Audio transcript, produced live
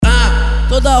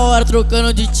Toda hora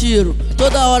trocando de tiro,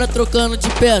 toda hora trocando de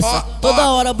peça,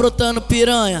 toda hora brotando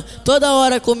piranha, toda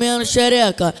hora comendo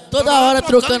xereca, toda hora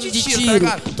trocando de tiro,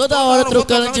 toda hora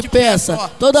trocando de peça,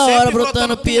 toda hora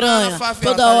brotando piranha,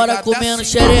 toda hora comendo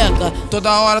xereca,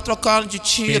 toda hora trocando de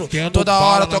tiro, toda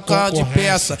hora trocando de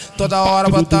peça, toda hora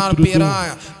botando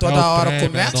piranha, toda hora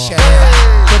comendo xereca,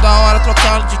 toda hora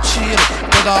trocando de tiro,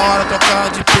 toda hora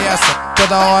trocando de peça,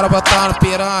 toda hora botando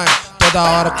piranha, toda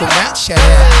hora comendo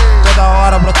xereca, toda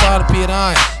hora brotando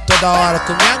piranha, toda hora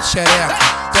comendo xereca,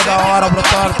 toda hora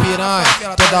brotando piranha,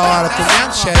 toda hora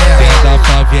comendo xereca. Dentro da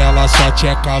favela só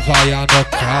tcheca vai a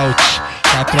nocaute,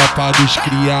 que a tropa dos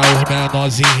cria os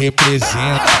menorzinhos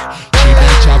representa. Te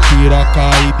mete a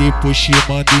piroca e depois te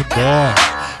manda embora,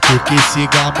 porque se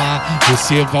gamar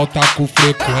você volta com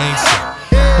frequência.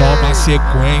 Toma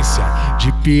sequência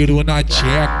de piru na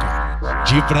tcheca,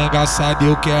 de franga assada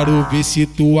eu quero ver se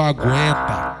tu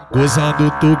aguenta. Gozando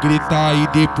tu grita e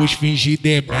depois finge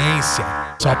demência,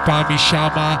 só pra me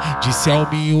chamar de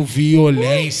Selminho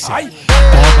violência.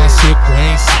 Toma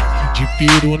sequência de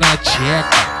piru na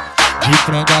tcheca, de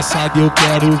franga assada eu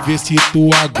quero ver se tu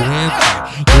aguenta.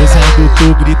 Gozando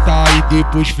tu grita e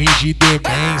depois finge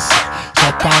demência,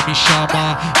 só pra me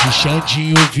chamar de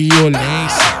Xandinho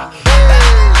violência.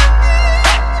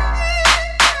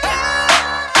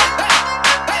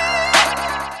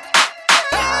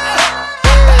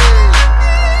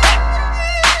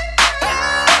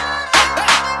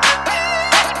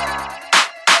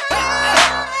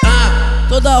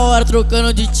 toda hora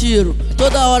trocando de tiro,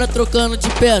 toda hora trocando de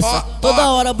peça,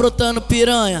 toda hora brotando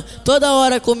piranha, toda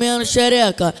hora comendo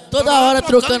xereca, toda hora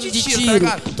trocando de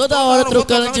tiro, toda hora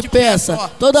trocando de peça,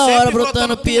 toda hora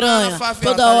brotando piranha,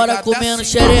 toda hora comendo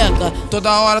xereca,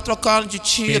 toda hora trocando de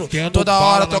tiro, toda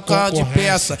hora trocando de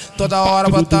peça, toda hora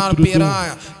botando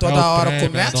piranha, toda hora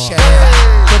comendo xereca,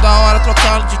 toda hora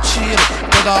trocando de tiro,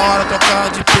 toda hora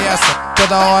trocando de peça,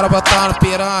 toda hora botando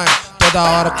piranha, toda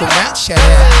hora comendo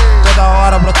xereca, toda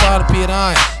hora brotando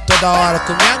piranha, toda hora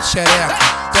comendo xereca,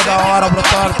 toda hora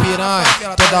brotando piranha,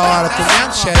 toda hora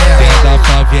comendo xereca. Dentro da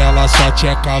favela só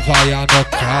tcheca vai a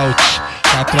nocaute,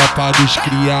 que a tropa dos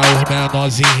cria os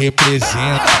menorzinhos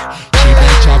representa. Te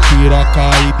mete a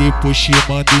piroca e depois te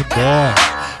manda embora,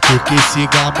 porque se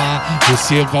gamar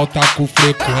você volta com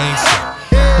frequência.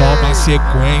 Toma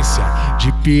sequência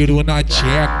de piru na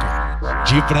tcheca,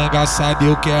 de franga assada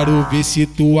eu quero ver se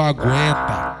tu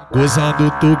aguenta. Gozando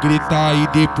tu grita e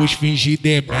depois finge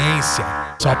demência,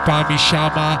 só pra me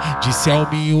chamar de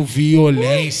Selminho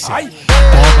violência.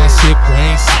 Toma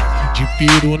sequência de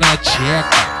piru na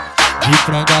tcheca, de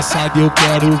franga assada eu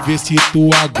quero ver se tu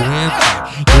aguenta.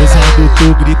 Gozando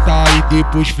tu grita e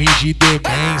depois finge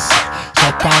demência,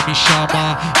 só pra me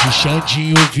chamar de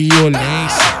Xandinho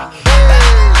violência.